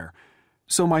out there.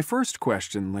 So my first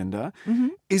question, Linda,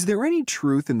 is there any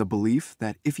truth in the belief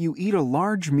that if you eat a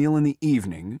large meal in the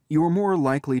evening, you're more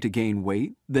likely to gain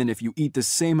weight than if you eat the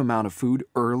same amount of food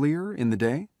earlier in the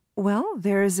day? Well,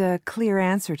 there's a clear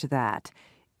answer to that.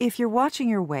 If you're watching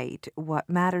your weight, what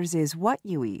matters is what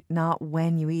you eat, not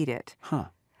when you eat it.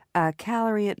 A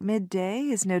calorie at midday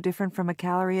is no different from a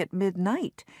calorie at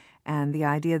midnight, and the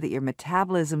idea that your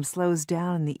metabolism slows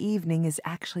down in the evening is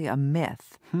actually a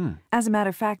myth. As a matter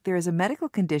of fact, there is a medical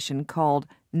condition called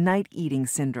night eating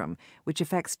syndrome, which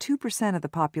affects 2% of the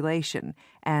population,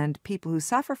 and people who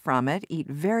suffer from it eat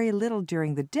very little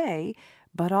during the day,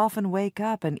 but often wake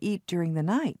up and eat during the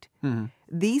night.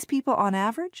 These people, on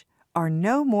average, are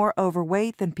no more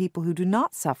overweight than people who do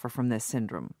not suffer from this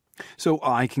syndrome. So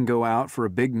I can go out for a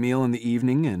big meal in the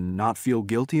evening and not feel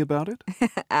guilty about it?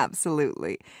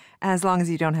 Absolutely. As long as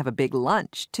you don't have a big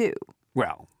lunch, too.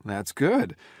 Well, that's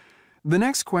good. The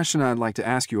next question I'd like to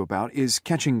ask you about is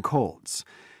catching colds.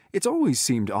 It's always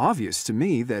seemed obvious to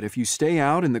me that if you stay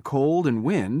out in the cold and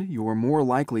wind, you're more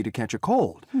likely to catch a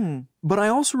cold. But I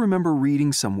also remember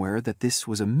reading somewhere that this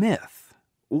was a myth.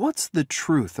 What's the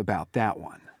truth about that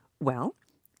one? Well,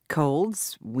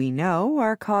 colds, we know,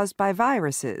 are caused by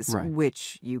viruses,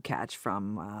 which you catch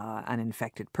from an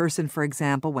infected person, for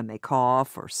example, when they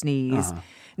cough or sneeze.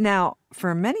 Now,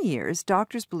 for many years,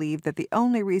 doctors believed that the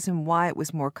only reason why it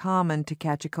was more common to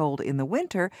catch a cold in the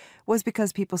winter was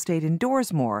because people stayed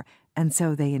indoors more, and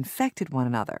so they infected one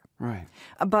another.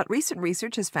 But recent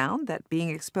research has found that being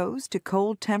exposed to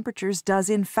cold temperatures does,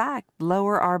 in fact,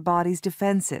 lower our body's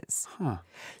defenses.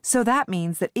 So that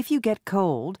means that if you get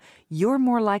cold, you're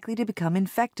more likely to become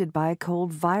infected by a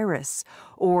cold virus,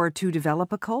 or to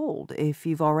develop a cold if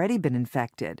you've already been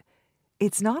infected.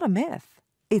 It's not a myth.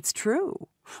 It's true.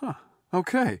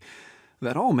 Okay,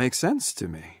 that all makes sense to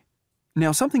me.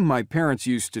 Now, something my parents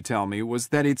used to tell me was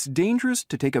that it's dangerous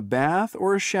to take a bath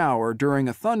or a shower during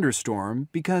a thunderstorm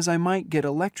because I might get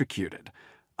electrocuted.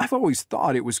 I've always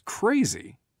thought it was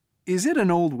crazy. Is it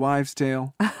an old wives'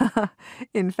 tale?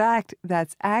 In fact,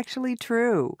 that's actually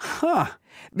true.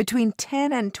 Between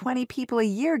 10 and 20 people a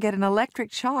year get an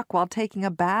electric shock while taking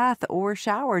a bath or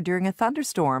shower during a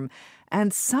thunderstorm,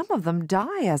 and some of them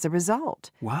die as a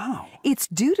result. Wow. It's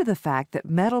due to the fact that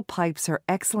metal pipes are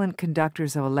excellent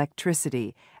conductors of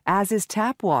electricity, as is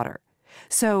tap water.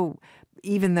 So,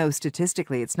 even though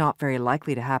statistically it's not very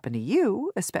likely to happen to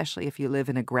you, especially if you live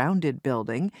in a grounded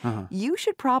building, you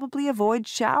should probably avoid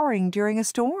showering during a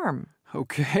storm.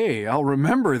 Okay, I'll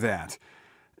remember that.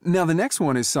 Now, the next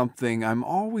one is something I'm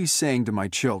always saying to my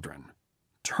children.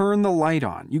 Turn the light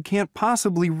on. You can't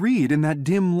possibly read in that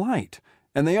dim light.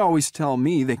 And they always tell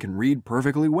me they can read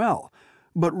perfectly well.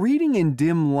 But reading in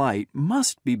dim light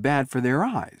must be bad for their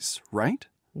eyes, right?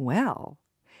 Well,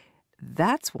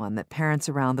 That's one that parents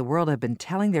around the world have been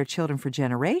telling their children for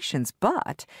generations,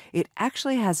 but it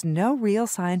actually has no real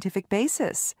scientific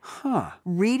basis. Huh.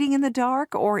 Reading in the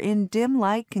dark or in dim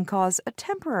light can cause a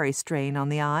temporary strain on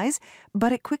the eyes,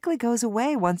 but it quickly goes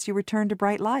away once you return to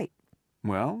bright light.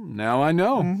 Well, now I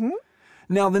know.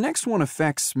 Now, the next one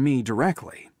affects me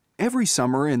directly. Every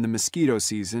summer in the mosquito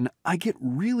season, I get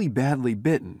really badly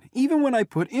bitten, even when I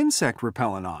put insect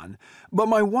repellent on. But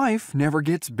my wife never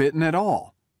gets bitten at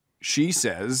all. She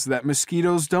says that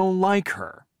mosquitoes don't like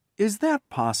her. Is that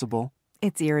possible?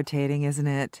 It's irritating, isn't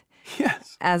it?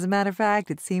 Yes. As a matter of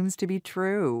fact, it seems to be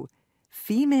true.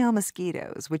 Female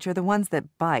mosquitoes, which are the ones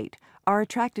that bite, are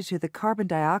attracted to the carbon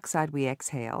dioxide we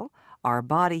exhale, our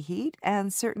body heat,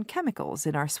 and certain chemicals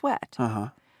in our sweat.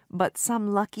 But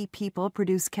some lucky people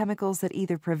produce chemicals that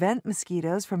either prevent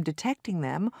mosquitoes from detecting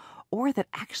them or that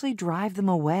actually drive them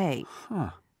away.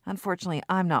 Unfortunately,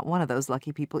 I'm not one of those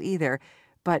lucky people either,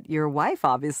 but your wife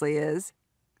obviously is.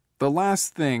 The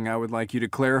last thing I would like you to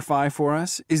clarify for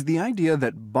us is the idea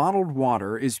that bottled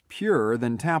water is purer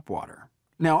than tap water.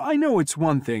 Now, I know it's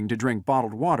one thing to drink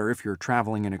bottled water if you're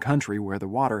traveling in a country where the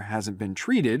water hasn't been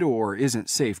treated or isn't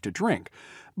safe to drink.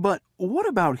 But what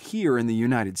about here in the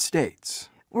United States?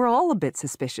 We're all a bit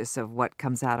suspicious of what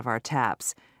comes out of our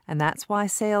taps, and that's why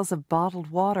sales of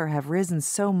bottled water have risen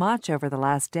so much over the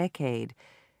last decade.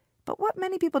 But what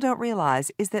many people don't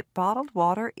realize is that bottled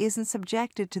water isn't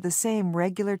subjected to the same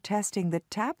regular testing that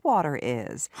tap water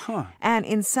is. And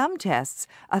in some tests,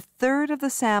 1/3 of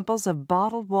the samples of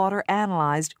bottled water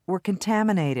analyzed were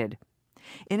contaminated.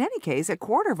 In any case,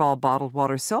 1/4 of all bottled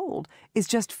water sold is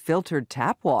just filtered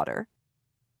tap water.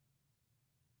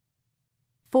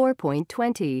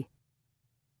 4.20.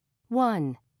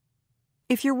 1.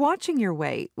 If you're watching your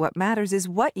weight, what matters is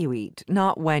what you eat,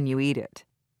 not when you eat it.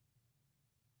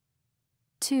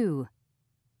 2.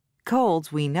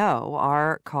 Colds, we know,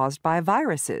 are caused by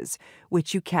viruses,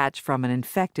 which you catch from an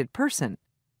infected person.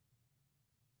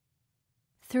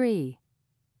 3.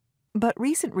 But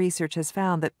recent research has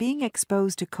found that being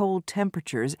exposed to cold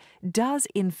temperatures does,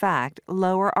 in fact,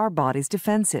 lower our body's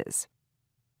defenses.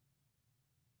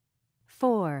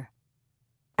 4.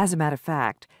 As a matter of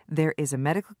fact, there is a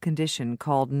medical condition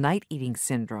called night-eating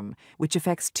syndrome, which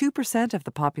affects 2% of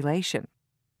the population.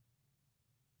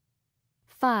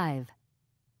 5.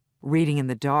 Reading in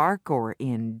the dark or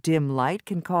in dim light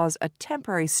can cause a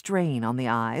temporary strain on the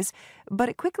eyes, but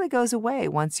it quickly goes away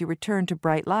once you return to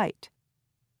bright light.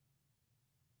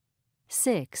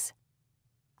 6.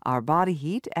 Our body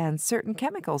heat and certain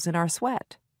chemicals in our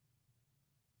sweat.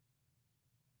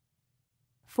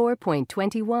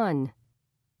 4.21.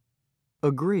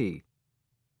 Agree.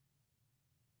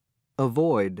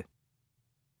 Avoid.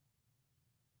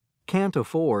 Can't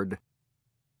afford.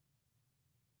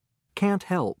 Can't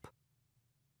help.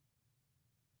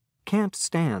 Can't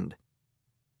stand.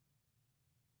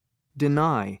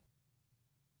 Deny.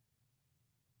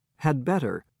 Had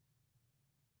better.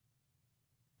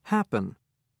 Happen.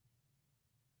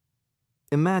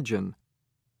 Imagine.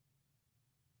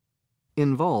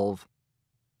 Involve.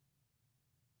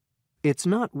 It's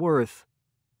not worth.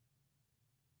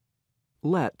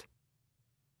 Let.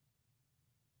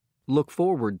 Look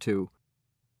forward to.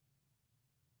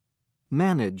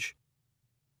 Manage.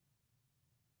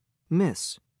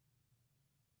 Miss.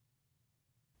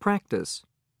 Practice.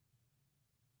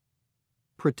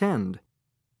 Pretend.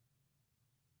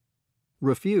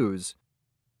 Refuse.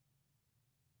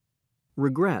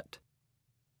 Regret.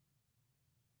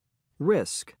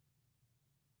 Risk.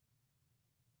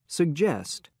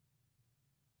 Suggest.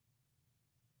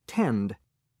 Tend.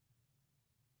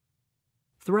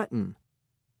 Threaten.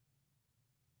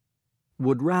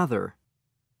 Would rather.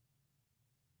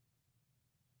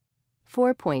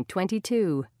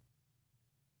 4.22.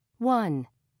 1.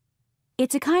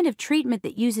 It's a kind of treatment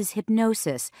that uses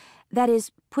hypnosis, that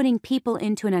is, putting people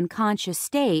into an unconscious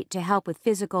state to help with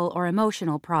physical or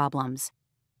emotional problems.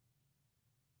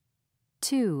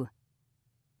 2.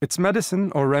 It's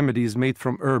medicine or remedies made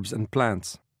from herbs and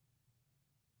plants.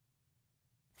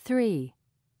 3.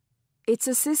 It's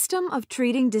a system of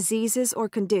treating diseases or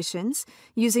conditions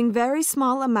using very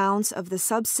small amounts of the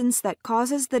substance that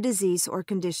causes the disease or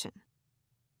condition.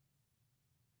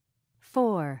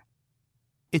 4.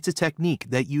 It's a technique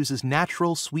that uses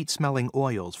natural sweet-smelling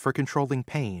oils for controlling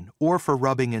pain or for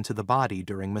rubbing into the body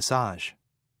during massage.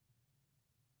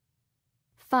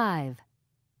 5.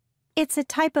 It's a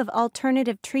type of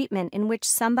alternative treatment in which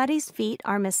somebody's feet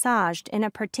are massaged in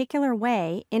a particular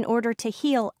way in order to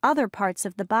heal other parts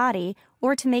of the body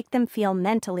or to make them feel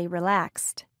mentally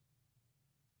relaxed.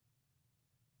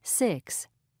 6.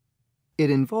 It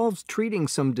involves treating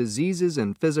some diseases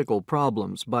and physical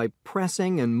problems by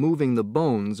pressing and moving the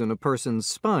bones in a person's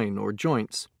spine or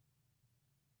joints.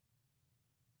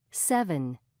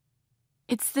 7.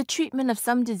 It's the treatment of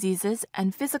some diseases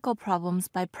and physical problems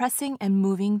by pressing and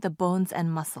moving the bones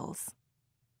and muscles.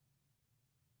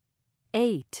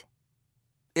 8.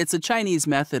 It's a Chinese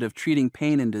method of treating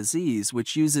pain and disease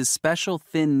which uses special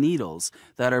thin needles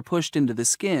that are pushed into the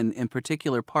skin in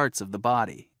particular parts of the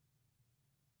body.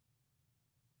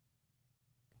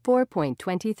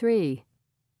 4.23.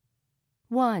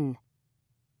 1,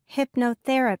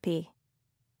 Hypnotherapy.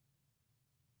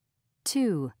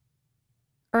 2,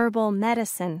 Herbal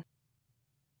medicine.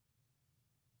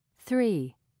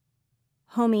 3,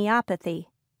 Homeopathy.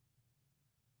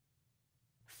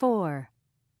 4,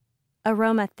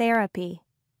 Aromatherapy.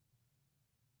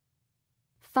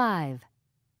 5,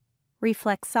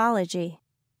 Reflexology.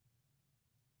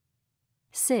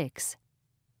 6,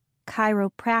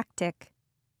 Chiropractic.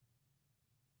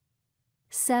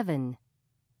 7,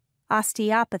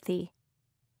 Osteopathy.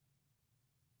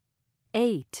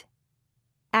 8,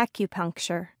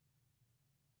 Acupuncture.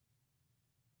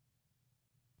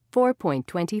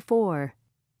 4.24.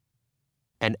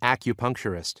 An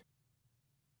acupuncturist.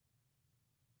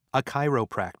 A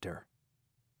chiropractor.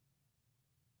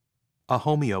 A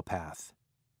homeopath.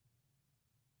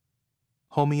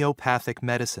 Homeopathic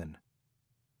medicine.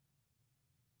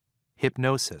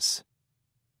 Hypnosis.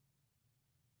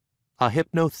 A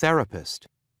hypnotherapist.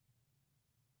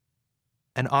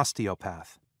 An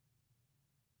osteopath.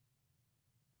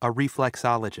 A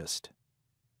reflexologist.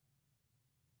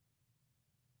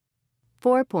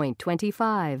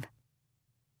 4.25.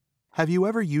 Have you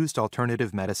ever used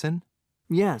alternative medicine?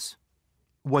 Yes.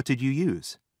 What did you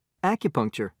use?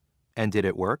 Acupuncture. And did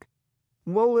it work?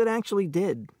 Well, it actually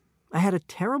did. I had a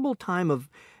terrible time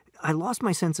I lost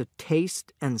my sense of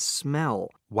taste and smell.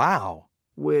 Wow.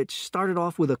 Which started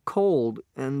off with a cold,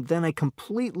 and then I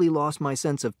completely lost my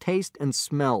sense of taste and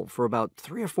smell for about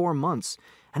 3 or 4 months,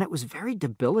 and it was very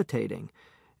debilitating,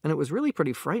 and it was really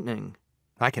pretty frightening.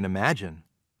 I can imagine.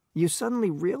 You suddenly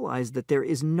realize that there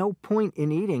is no point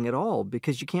in eating at all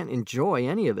because you can't enjoy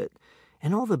any of it,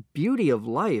 and all the beauty of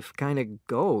life kind of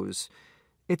goes.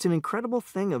 It's an incredible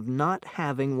thing of not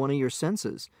having one of your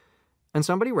senses. And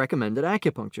somebody recommended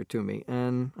acupuncture to me,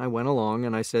 and I went along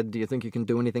and I said, "Do you think you can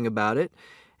do anything about it?"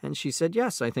 And she said,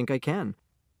 "Yes, I think I can."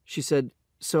 She said,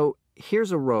 "So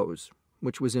here's a rose,"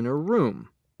 which was in her room.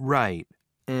 Right.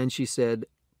 And she said,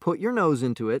 "Put your nose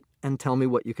into it and tell me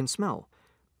what you can smell."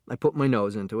 I put my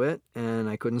nose into it, and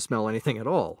I couldn't smell anything at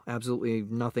all, absolutely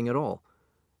nothing at all.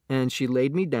 And she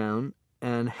laid me down,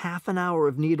 and half an hour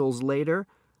of needles later,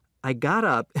 I got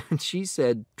up, and she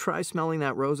said, "Try smelling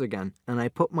that rose again." And I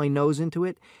put my nose into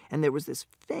it, and there was this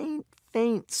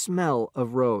faint smell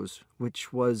of rose,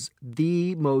 which was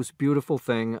the most beautiful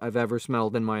thing I've ever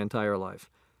smelled in my entire life.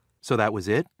 So that was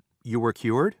it? You were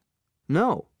cured?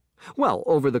 No. Well,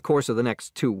 over the course of the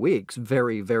next 2 weeks,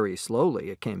 very, very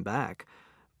slowly, it came back.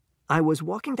 I was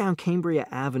walking down Cambria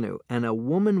Avenue, and a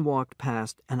woman walked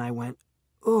past, and I went,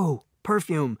 "Ooh,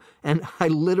 perfume," and I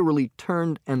literally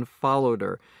turned and followed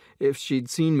her. If she'd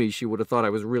seen me, she would have thought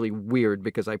I was really weird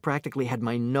because I practically had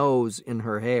my nose in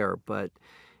her hair. But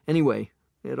anyway,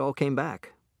 it all came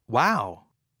back. Wow.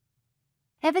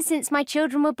 Ever since my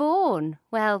children were born.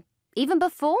 Well, even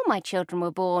before my children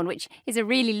were born, which is a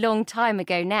really long time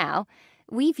ago now,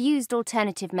 we've used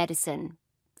alternative medicine.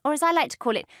 Or as I like to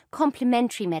call it,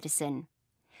 complementary medicine.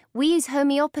 We use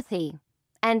homeopathy.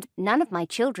 And none of my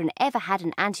children ever had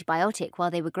an antibiotic while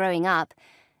they were growing up.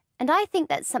 And I think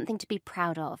that's something to be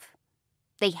proud of.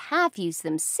 They have used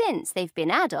them since they've been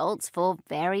adults for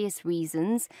various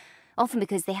reasons, often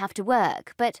because they have to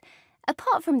work. But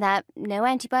apart from that, no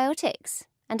antibiotics.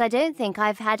 And I don't think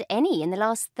I've had any in the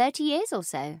last 30 years or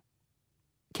so.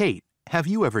 Kate, have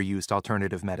you ever used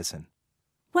alternative medicine?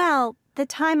 Well, the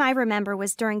time I remember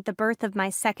was during the birth of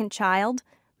my second child.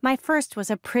 My first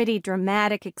was a pretty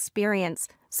dramatic experience,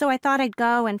 so I thought I'd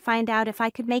go and find out if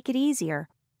I could make it easier.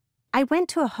 I went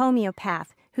to a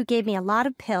homeopath who gave me a lot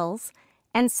of pills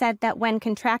and said that when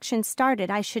contractions started,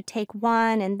 I should take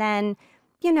one and then,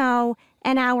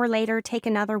 an hour later take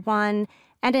another one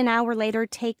and an hour later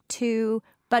take 2.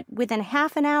 But within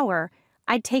half an hour,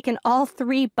 I'd taken all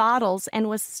 3 bottles and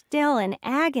was still in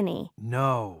agony.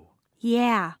 No.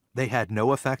 Yeah. They had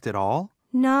no effect at all?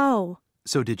 No.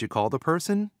 So did you call the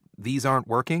person? These aren't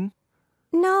working?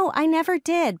 No, I never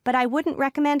did, but I wouldn't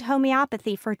recommend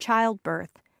homeopathy for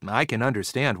childbirth. I can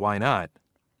understand why not.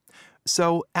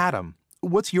 So, Adam,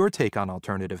 what's your take on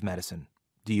alternative medicine?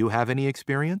 Do you have any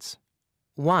experience?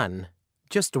 One,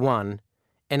 just one,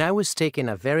 and I was taking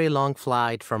a very long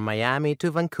flight from Miami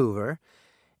to Vancouver,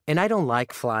 and I don't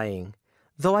like flying,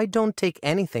 though I don't take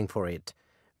anything for it.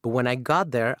 But when I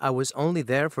got there, I was only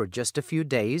there for just a few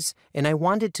days, and I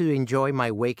wanted to enjoy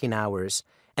my waking hours,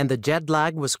 and the jet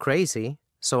lag was crazy,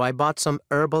 so I bought some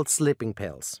herbal sleeping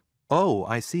pills. Oh,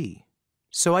 I see.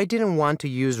 So I didn't want to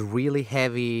use really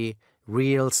heavy,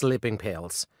 real sleeping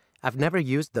pills. I've never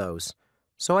used those.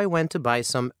 So I went to buy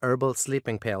some herbal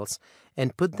sleeping pills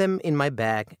and put them in my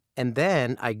bag, and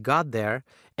then I got there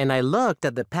and I looked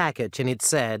at the package and it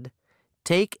said,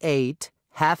 "Take 8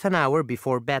 half an hour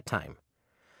before bedtime."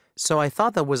 So I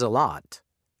thought that was a lot,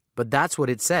 but that's what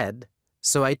it said,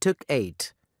 so I took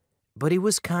 8. But it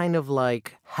was kind of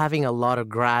like having a lot of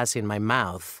grass in my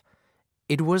mouth.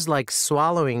 It was like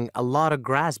swallowing a lot of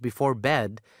grass before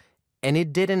bed, and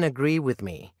it didn't agree with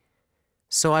me.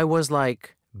 So I was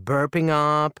like burping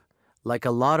up, like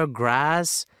a lot of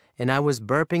grass, and I was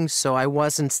burping so I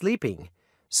wasn't sleeping.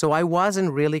 So I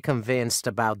wasn't really convinced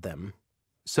about them.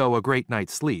 So a great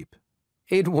night's sleep.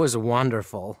 It was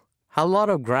wonderful. A lot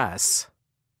of grass.